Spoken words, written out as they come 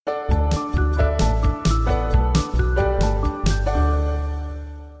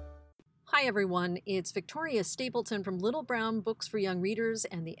Hi, everyone. It's Victoria Stapleton from Little Brown Books for Young Readers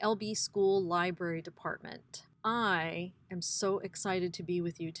and the LB School Library Department. I am so excited to be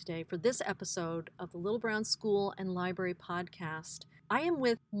with you today for this episode of the Little Brown School and Library podcast. I am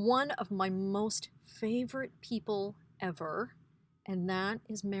with one of my most favorite people ever, and that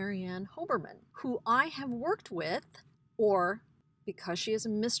is Marianne Hoberman, who I have worked with, or because she is a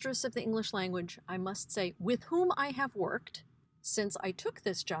mistress of the English language, I must say, with whom I have worked since I took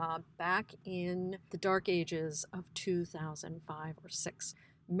this job back in the dark ages of 2005 or 6.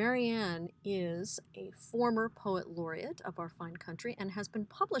 Marianne is a former poet laureate of our fine country and has been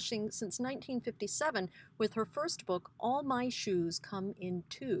publishing since 1957 with her first book, All My Shoes Come in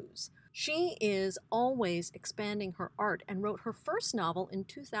Twos. She is always expanding her art and wrote her first novel in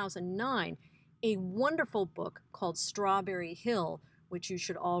 2009, a wonderful book called Strawberry Hill, which you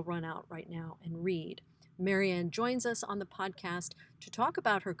should all run out right now and read. Marianne joins us on the podcast to talk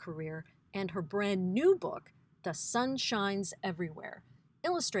about her career and her brand new book, The Sun Shines Everywhere,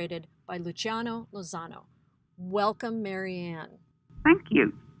 illustrated by Luciano Lozano. Welcome, Marianne. Thank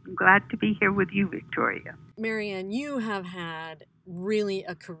you. I'm glad to be here with you, Victoria. Marianne, you have had really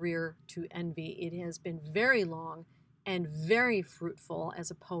a career to envy. It has been very long and very fruitful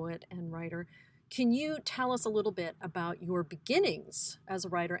as a poet and writer. Can you tell us a little bit about your beginnings as a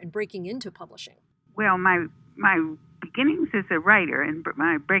writer and breaking into publishing? Well, my beginnings as a writer and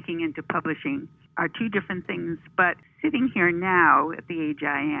my breaking into publishing are two different things, but sitting here now at the age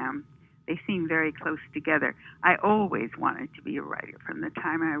I am, they seem very close together. I always wanted to be a writer from the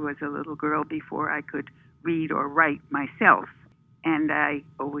time I was a little girl before I could read or write myself. And I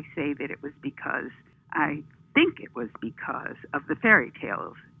always say that it was because I think it was because of the fairy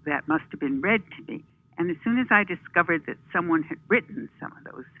tales that must have been read to me. And as soon as I discovered that someone had written some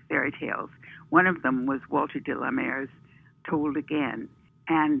of those fairy tales, one of them was Walter de la Mare's Told Again.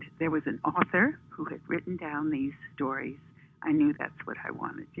 And there was an author who had written down these stories. I knew that's what I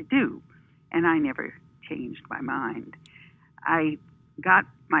wanted to do. And I never changed my mind. I got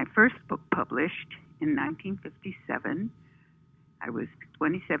my first book published in 1957. I was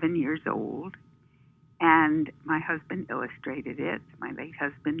 27 years old. And my husband illustrated it, my late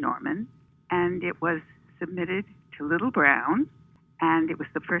husband, Norman. And it was submitted to Little Brown, and it was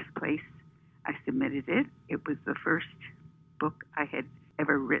the first place I submitted it. It was the first book I had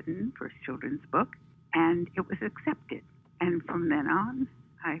ever written for a children's book, and it was accepted. And from then on,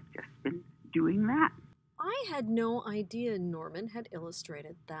 I've just been doing that. I had no idea Norman had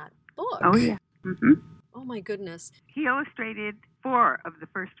illustrated that book. Oh, yeah. Mm-hmm. Oh, my goodness. He illustrated 4 of the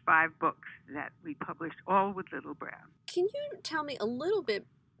first 5 books that we published, all with Little Brown. Can you tell me a little bit,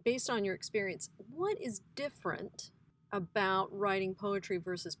 based on your experience, what is different about writing poetry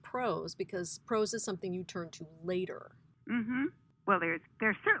versus prose? Because prose is something you turn to later. Mm-hmm. Well,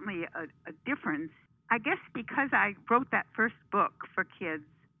 there's certainly a difference. I guess because I wrote that first book for kids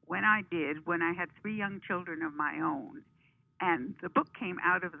when I had 3 young children of my own, and the book came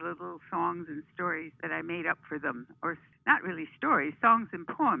out of the little songs and stories that I made up for them, or not really stories, songs and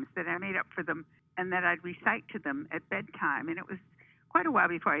poems that I made up for them and that I'd recite to them at bedtime. And it was quite a while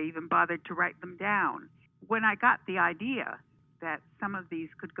before I even bothered to write them down. When I got the idea that some of these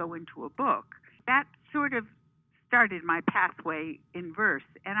could go into a book, that sort of started my pathway in verse.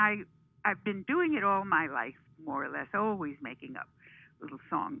 And I've been doing it all my life, more or less, always making up little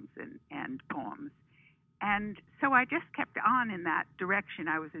songs and poems. And so I just kept on in that direction.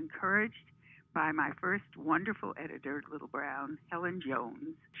 I was encouraged by my first wonderful editor at Little Brown, Helen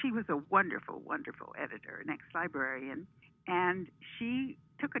Jones. She was a wonderful, wonderful editor, an ex-librarian. And she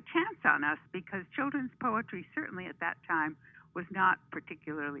took a chance on us because children's poetry, certainly at that time, was not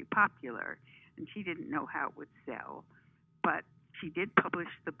particularly popular. And she didn't know how it would sell. But she did publish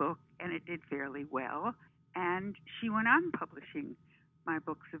the book, and it did fairly well. And she went on publishing my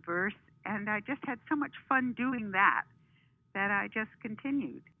books of verse. And I just had so much fun doing that I just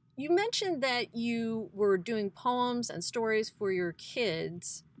continued. You mentioned that you were doing poems and stories for your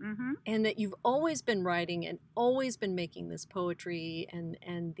kids, Mm-hmm. and that you've always been writing and always been making this poetry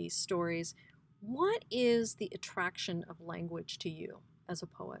and these stories. What is the attraction of language to you as a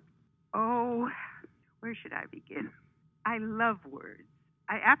poet? Oh, where should I begin? I love words.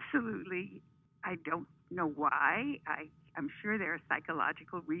 I don't know why. I'm sure there are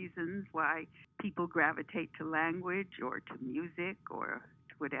psychological reasons why people gravitate to language or to music or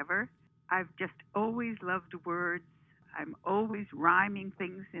to whatever. I've just always loved words. I'm always rhyming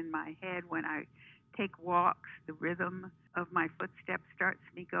things in my head when I take walks. The rhythm of my footsteps starts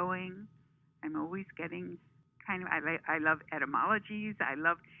me going. I'm always getting I love etymologies.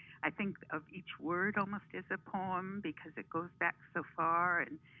 I think of each word almost as a poem because it goes back so far,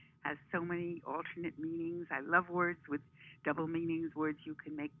 and has so many alternate meanings. I love words with double meanings, words you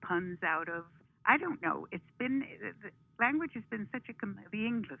can make puns out of. I don't know. The language has been the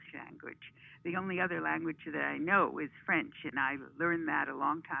English language. The only other language that I know is French, and I learned that a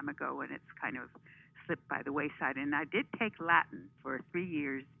long time ago, and it's kind of slipped by the wayside. And I did take Latin for 3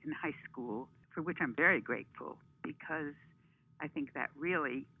 years in high school, for which I'm very grateful, because I think that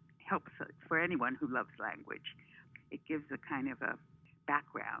really helps for anyone who loves language. It gives a kind of a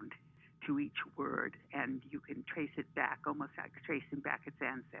background to each word, and you can trace it back, almost like tracing back its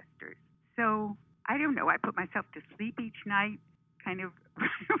ancestors. So I don't know. I put myself to sleep each night, kind of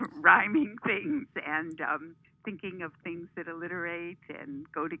rhyming things and thinking of things that alliterate and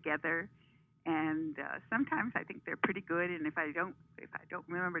go together. And sometimes I think they're pretty good, and if I don't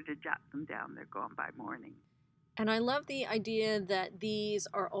remember to jot them down, they're gone by morning. And I love the idea that these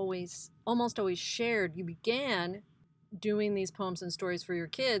are almost always shared. You began doing these poems and stories for your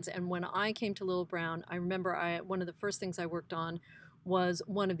kids, and when I came to Little Brown, I remember one of the first things I worked on was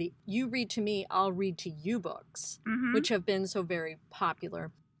one of the You Read to Me, I'll Read to You books, which have been so very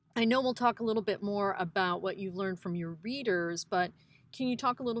popular. I know we'll talk a little bit more about what you've learned from your readers, but can you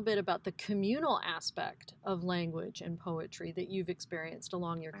talk a little bit about the communal aspect of language and poetry that you've experienced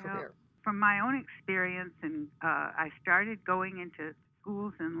along your career? From my own experience, and I started going into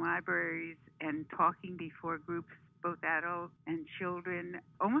schools and libraries and talking before groups, both adults and children,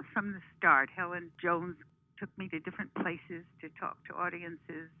 almost from the start. Helen Jones took me to different places to talk to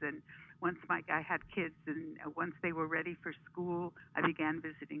audiences, and once I had kids, and once they were ready for school, I began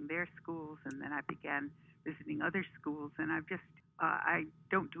visiting their schools, and then I began visiting other schools, and I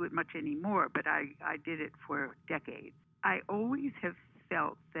don't do it much anymore, but I did it for decades. I always have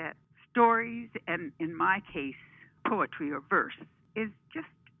felt that stories, and in my case, poetry or verse, is just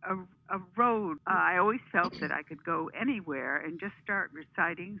a road. I always felt that I could go anywhere and just start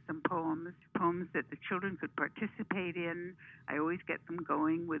reciting some poems that the children could participate in. I always get them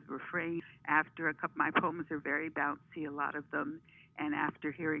going with refrain. After a couple, my poems are very bouncy, a lot of them, and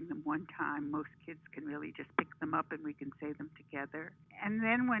after hearing them one time, most kids can really just pick them up and we can say them together. And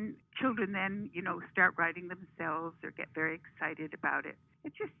then when children start writing themselves or get very excited about it,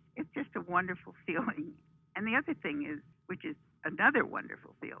 it's just a wonderful feeling. And the other thing is, which is another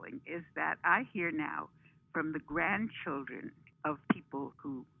wonderful feeling, is that I hear now from the grandchildren of people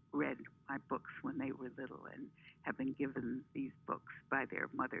who read my books when they were little and have been given these books by their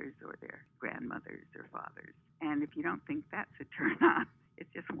mothers or their grandmothers or fathers. And if you don't think that's a turn on, it's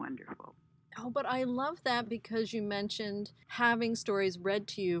just wonderful. Oh, but I love that because you mentioned having stories read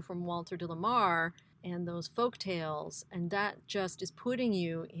to you from Walter de la Mare and those folk tales, and that just is putting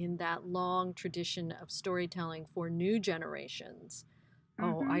you in that long tradition of storytelling for new generations.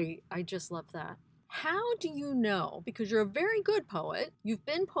 Oh, I just love that. How do you know, because you're a very good poet, you've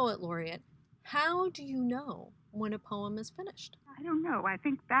been poet laureate, how do you know when a poem is finished? I don't know. I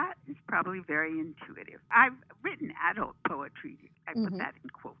think that is probably very intuitive. I've written adult poetry. I put that in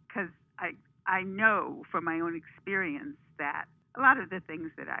quotes because I know from my own experience that a lot of the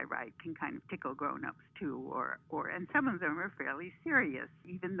things that I write can kind of tickle grown-ups too, and some of them are fairly serious,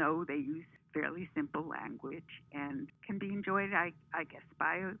 even though they use fairly simple language and can be enjoyed, I guess,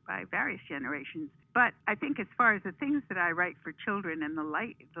 by various generations. But I think as far as the things that I write for children and the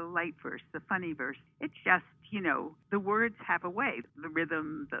light verse, the funny verse, it's just, the words have a way, the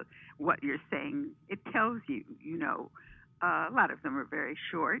rhythm, what you're saying, it tells you, a lot of them are very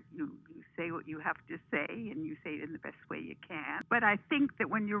short. You say what you have to say, and you say it in the best way you can. But I think that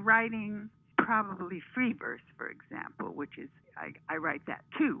when you're writing probably free verse, for example, which is, I write that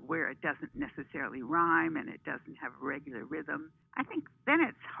too, where it doesn't necessarily rhyme and it doesn't have a regular rhythm, I think then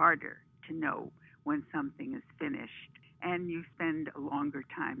it's harder to know when something is finished, and you spend a longer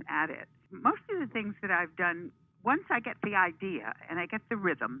time at it. Most of the things that I've done, once I get the idea, and I get the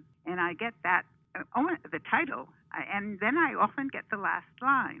rhythm, and I get that, the title, and then I often get the last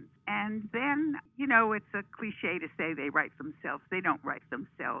line. And then, it's a cliche to say they write themselves. They don't write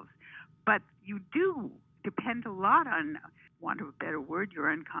themselves. But you do depend a lot on, want of a better word,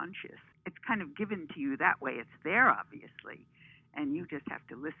 your unconscious. It's kind of given to you that way. It's there, obviously. And you just have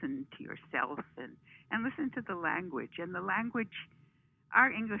to listen to yourself and listen to the language. And the language, our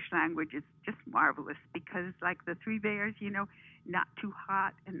English language is just marvelous because, like the Three Bears, not too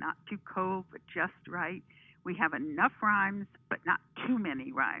hot and not too cold, but just right. We have enough rhymes, but not too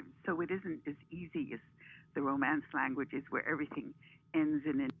many rhymes. So it isn't as easy as the Romance languages where everything ends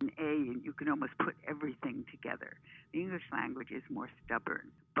in an A and you can almost put everything together. The English language is more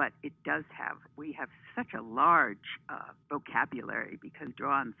stubborn, but we have such a large vocabulary because we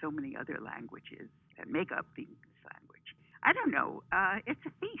draw on so many other languages that make up the English language. I don't know. It's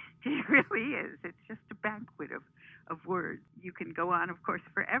a feast. It really is. It's just a banquet of words. You can go on, of course,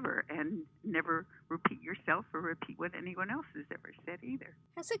 forever and never repeat yourself or repeat what anyone else has ever said either.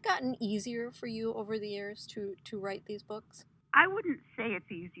 Has it gotten easier for you over the years to write these books? I wouldn't say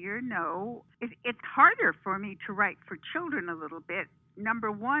it's easier, no. It's harder for me to write for children a little bit.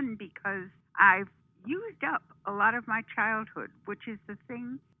 Number one, because I've used up a lot of my childhood, which is the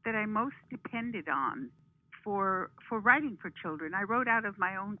thing that I most depended on for writing for children. I wrote out of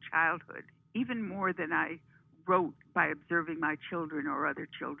my own childhood, even more than I wrote by observing my children or other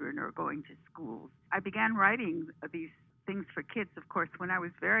children or going to schools. I began writing these things for kids, of course, when I was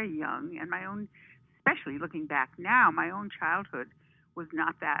very young, and my own, especially looking back now, my own childhood was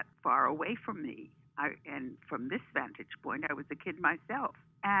not that far away from me. And from this vantage point, I was a kid myself.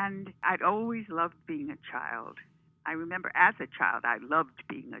 And I'd always loved being a child. I remember as a child, I loved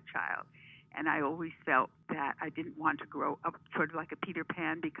being a child. And I always felt that I didn't want to grow up sort of like a Peter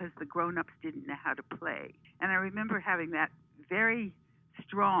Pan because the grown-ups didn't know how to play. And I remember having that very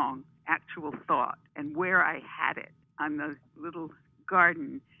strong actual thought and where I had it on the little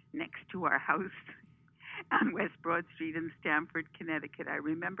garden next to our house on West Broad Street in Stamford, Connecticut. I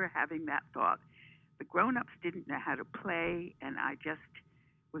remember having that thought. The grown-ups didn't know how to play, and I just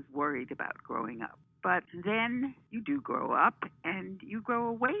was worried about growing up. But then you do grow up and you grow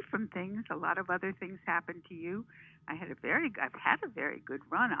away from things. A lot of other things happen to you. I've had a very good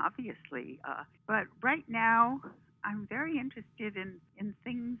run, obviously. But right now, I'm very interested in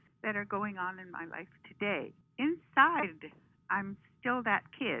things that are going on in my life today. Inside, I'm still that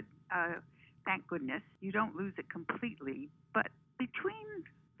kid. Thank goodness. You don't lose it completely. But between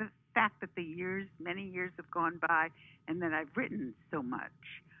the fact that many years have gone by, and that I've written so much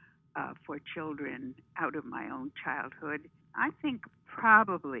for children out of my own childhood, I think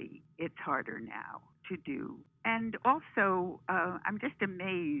probably it's harder now to do. And also, I'm just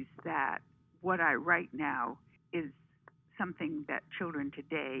amazed that what I write now is something that children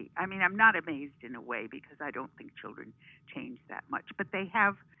today, I'm not amazed in a way because I don't think children change that much, but they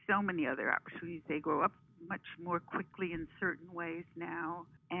have so many other opportunities. They grow up much more quickly in certain ways now.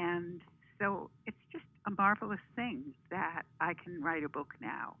 And so it's just a marvelous thing that I can write a book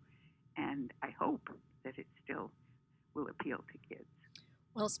now. And I hope that it still will appeal to kids.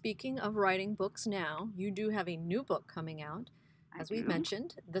 Well, speaking of writing books now, you do have a new book coming out. As we've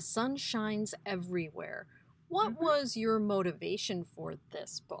mentioned, The Sun Shines Everywhere. What was your motivation for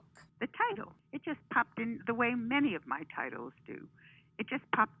this book? The title. It just popped in the way many of my titles do. It just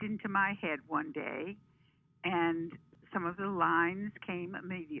popped into my head one day, and some of the lines came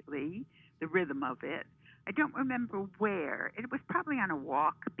immediately, the rhythm of it. I don't remember where. It was probably on a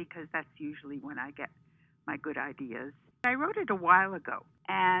walk because that's usually when I get my good ideas. I wrote it a while ago,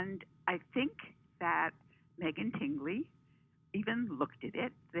 and I think that Megan Tingley even looked at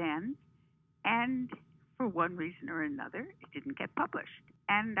it then, and for one reason or another, it didn't get published.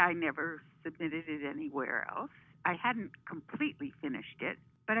 And I never submitted it anywhere else. I hadn't completely finished it,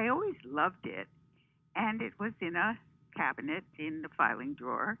 but I always loved it. And it was in a cabinet in the filing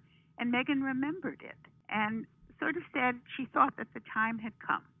drawer, and Megan remembered it and sort of said she thought that the time had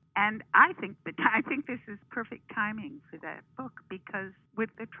come. And I think this is perfect timing for that book, because with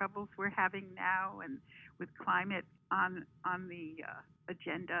the troubles we're having now and with climate on the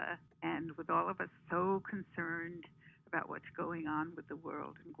agenda, and with all of us so concerned about what's going on with the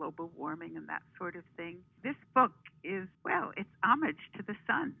world and global warming and that sort of thing, this book is, well, it's homage to the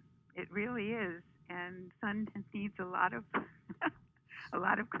sun. It really is. And the sun needs a lot of a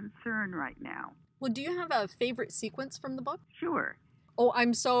lot of concern right now. Well, do you have a favorite sequence from the book? Sure. Oh,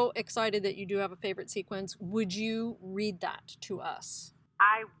 I'm so excited that you do have a favorite sequence. Would you read that to us?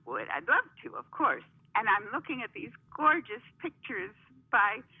 I would. I'd love to, of course. And I'm looking at these gorgeous pictures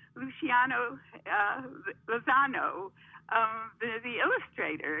by Luciano Lozano, the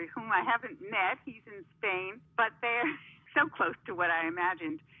illustrator, whom I haven't met. He's in Spain, but they're so close to what I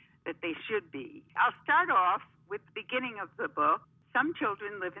imagined that they should be. I'll start off with the beginning of the book. Some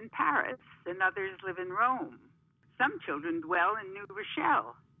children live in Paris, and others live in Rome. Some children dwell in New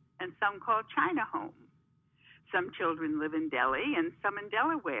Rochelle, and some call China home. Some children live in Delhi, and some in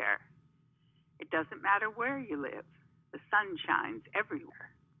Delaware. It doesn't matter where you live. The sun shines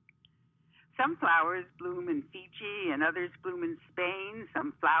everywhere. Some flowers bloom in Fiji, and others bloom in Spain.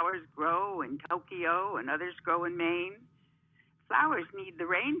 Some flowers grow in Tokyo, and others grow in Maine. Flowers need the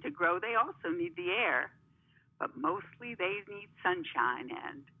rain to grow. They also need the air. But mostly they need sunshine,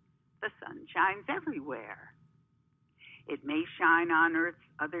 and the sun shines everywhere. It may shine on Earth's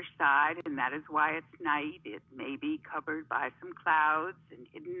other side, and that is why it's night. It may be covered by some clouds and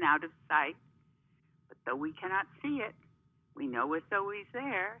hidden out of sight. But though we cannot see it, We know it's always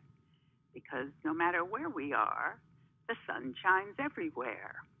there because no matter where we are, the sun shines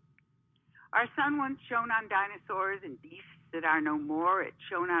everywhere. Our sun once shone on dinosaurs and beasts that are no more. It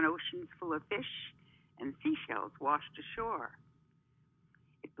shone on oceans full of fish and seashells washed ashore.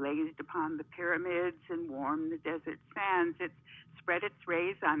 It blazed upon the pyramids and warmed the desert sands. It spread its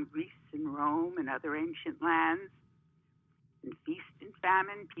rays on Greece and Rome and other ancient lands. In feast and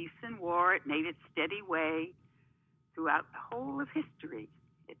famine, peace and war, it made its steady way throughout the whole of history.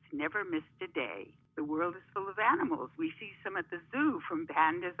 It's never missed a day. The world is full of animals. We see some at the zoo, from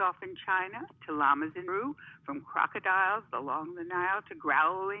pandas off in China to llamas in Peru, from crocodiles along the Nile to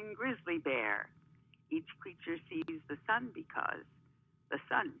growling grizzly bear. Each creature sees the sun because the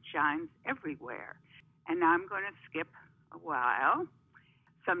sun shines everywhere. And now I'm going to skip a while.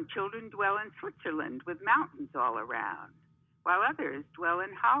 Some children dwell in Switzerland with mountains all around, while others dwell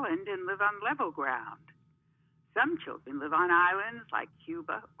in Holland and live on level ground. Some children live on islands like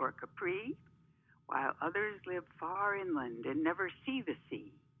Cuba or Capri, while others live far inland and never see the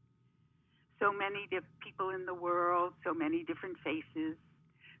sea. So many people in the world, so many different faces,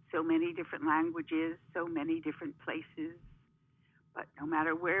 so many different languages, so many different places. But no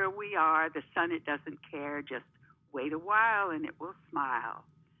matter where we are, the sun, it doesn't care. Just wait a while and it will smile.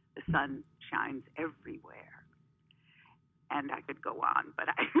 The sun shines everywhere. And I could go on, but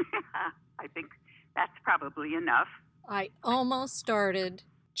I think that's probably enough. I almost started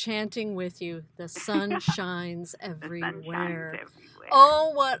chanting with you, the sun shines everywhere. The sun shines everywhere.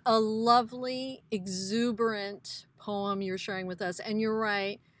 Oh, what a lovely, exuberant poem you're sharing with us. And you're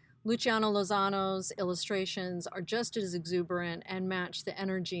right, Luciano Lozano's illustrations are just as exuberant and match the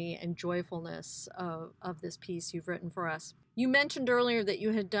energy and joyfulness of this piece you've written for us. You mentioned earlier that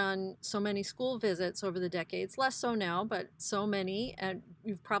you had done so many school visits over the decades, less so now, but so many, and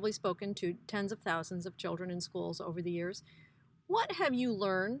you've probably spoken to tens of thousands of children in schools over the years. What have you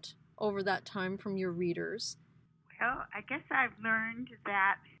learned over that time from your readers? Well, I guess I've learned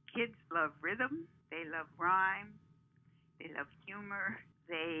that kids love rhythm, they love rhyme, they love humor,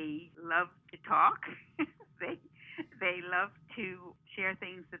 they love to talk, they love to share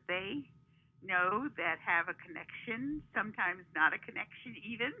things that they know that have a connection, sometimes not a connection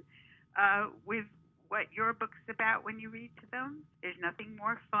even, with what your book's about when you read to them. There's nothing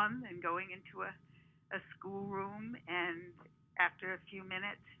more fun than going into a schoolroom and after a few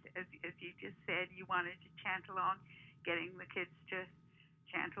minutes, as you just said, you wanted to chant along, getting the kids to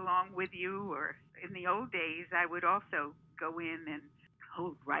chant along with you. Or in the old days, I would also go in and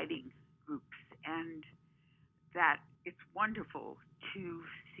hold writing groups, and that it's wonderful to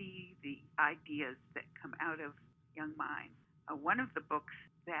see the ideas that come out of young minds. One of the books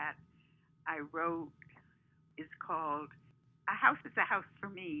that I wrote is called A House is a House for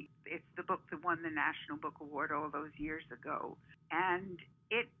Me. It's the book that won the National Book Award all those years ago. And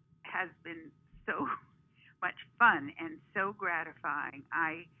it has been so much fun and so gratifying.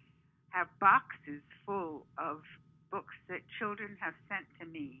 I have boxes full of books that children have sent to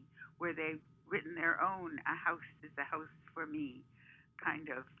me where they've written their own A House is a House for Me kind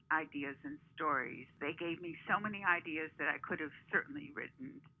of ideas and stories. They gave me so many ideas that I could have certainly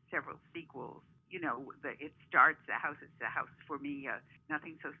written several sequels. You know, it starts, A House is a House for Me,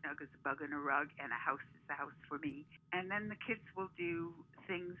 Nothing So Snug as a Bug in a Rug, and A House is a House for Me. And then the kids will do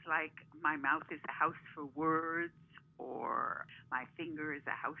things like My Mouth is a House for Words, or My Finger is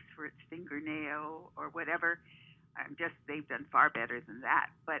a House for its Fingernail, or whatever. They've done far better than that.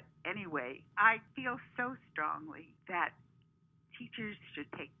 But anyway, I feel so strongly that teachers should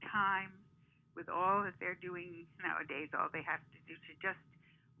take time with all that they're doing nowadays. All they have to do to just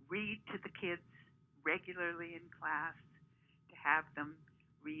read to the kids regularly in class, to have them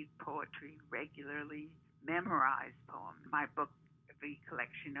read poetry regularly, memorize poems. My book, the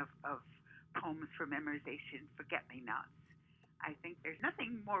collection of poems for memorization, Forget-Me-Nots. I think there's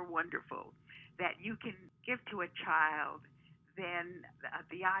nothing more wonderful that you can give to a child than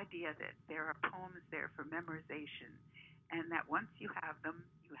the idea that there are poems there for memorization, and that once you have them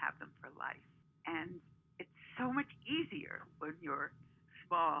for life. And it's so much easier when you're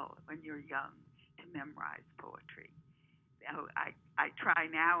small, when you're young, to memorize poetry. I try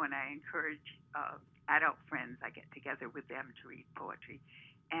now, and I encourage adult friends. I get together with them to read poetry,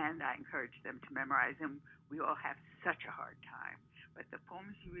 and I encourage them to memorize them. We all have such a hard time, but the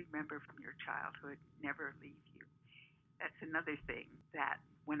poems you remember from your childhood never leave you. That's another thing that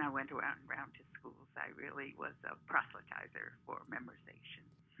when I went around to schools, I really was a proselytizer for memorization.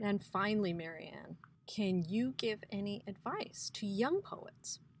 And finally, Marianne, can you give any advice to young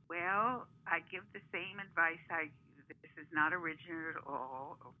poets? Well, I give the same advice. This is not original at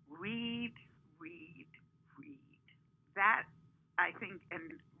all. Read, read, read. that, I think,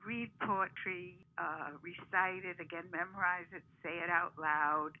 and read poetry, recite it again, memorize it, say it out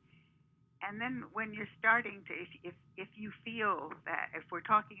loud. And then when you're starting to, if you feel that, if we're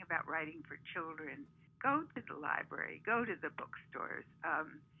talking about writing for children, go to the library, go to the bookstores.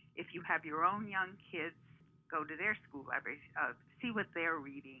 If you have your own young kids, go to their school libraries, see what they're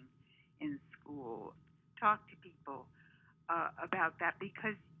reading in school. Talk to people about that,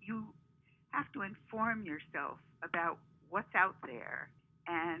 because you have to inform yourself about what's out there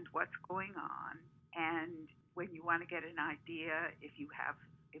and what's going on. And when you want to get an idea, if you've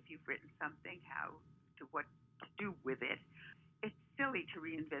written something, what to do with it, it's silly to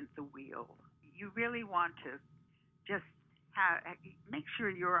reinvent the wheel. You really want to just make sure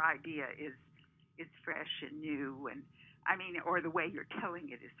your idea is fresh and new, or the way you're telling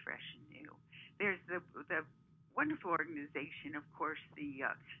it is fresh and new. There's the wonderful organization, of course, the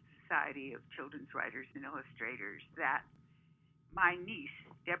Society of Children's Writers and Illustrators, that my niece,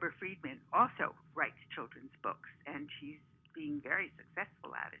 Deborah Friedman, also writes children's books, and she's being very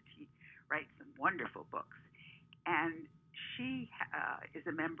successful at it. She writes some wonderful books. And she is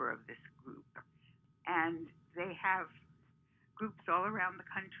a member of this group. And they have groups all around the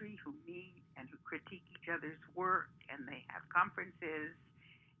country who meet and who critique each other's work, and they have conferences,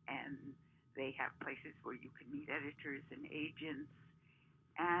 and they have places where you can meet editors and agents.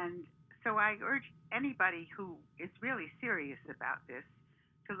 And so I urge anybody who is really serious about this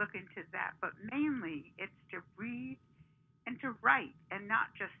to look into that. But mainly it's to read and to write, and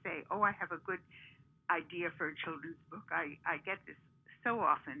not just say, oh, I have a good idea for a children's book. I get this so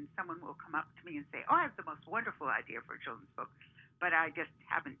often. Someone will come up to me and say, oh, I have the most wonderful idea for a children's book, but I just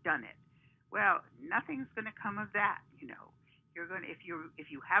haven't done it. Well, nothing's going to come of that. You're going to, if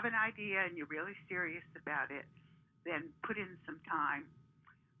you have an idea and you're really serious about it, then put in some time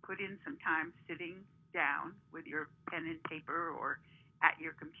sitting down with your pen and paper or at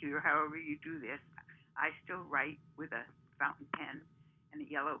your computer, however you do this. I still write with a fountain pen and a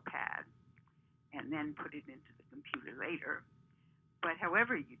yellow pad, and then put it into the computer later. But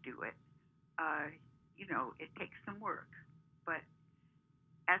however you do it, it takes some work. But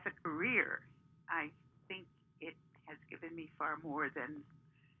as a career, I think it has given me far more than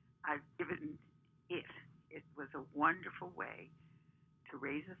I've given it. It was a wonderful way to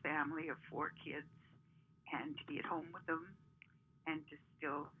raise a family of 4 kids and to be at home with them and to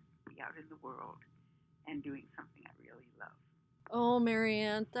still be out in the world and doing something I really love. Oh,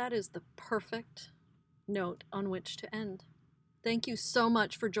 Marianne, that is the perfect note on which to end. Thank you so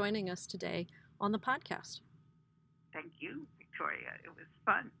much for joining us today on the podcast. Thank you, Victoria. It was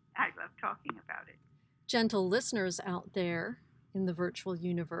fun. I love talking about it. Gentle listeners out there in the virtual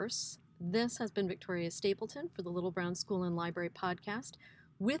universe, this has been Victoria Stapleton for the Little Brown School and Library podcast.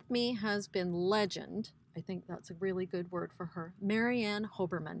 With me has been legend, I think that's a really good word for her, Marianne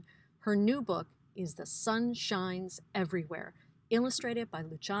Hoberman. Her new book is The Sun Shines Everywhere, illustrated by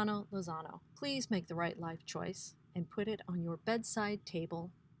Luciano Lozano. Please make the right life choice and put it on your bedside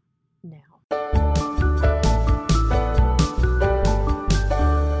table now.